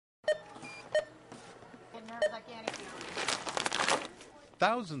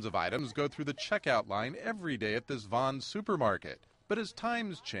Thousands of items go through the checkout line every day at this Vons supermarket. But as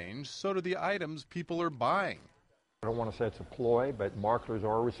times change, so do the items people are buying. I don't want to say it's a ploy, but marketers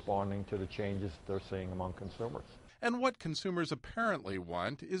are responding to the changes they're seeing among consumers. And what consumers apparently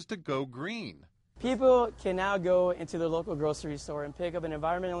want is to go green. People can now go into their local grocery store and pick up an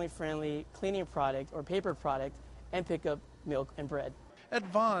environmentally friendly cleaning product or paper product and pick up milk and bread. At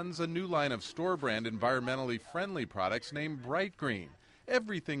Vons, a new line of store-brand environmentally friendly products named Bright Green.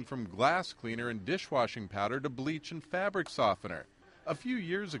 Everything from glass cleaner and dishwashing powder to bleach and fabric softener. A few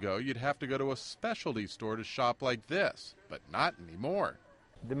years ago, you'd have to go to a specialty store to shop like this, but not anymore.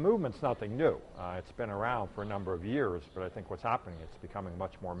 The movement's nothing new. It's been around for a number of years, but I think what's happening, it's becoming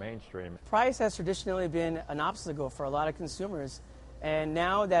much more mainstream. Price has traditionally been an obstacle for a lot of consumers, and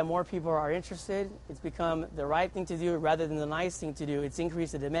now that more people are interested, it's become the right thing to do rather than the nice thing to do. It's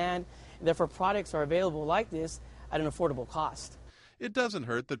increased the demand, and therefore products are available like this at an affordable cost. It doesn't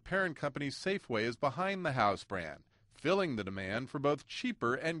hurt that parent company Safeway is behind the house brand, filling the demand for both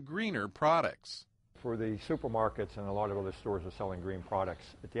cheaper and greener products. For the supermarkets and a lot of other stores that are selling green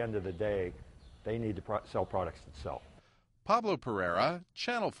products, at the end of the day, they need to sell products that sell. Pablo Pereira,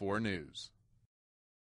 Channel 4 News.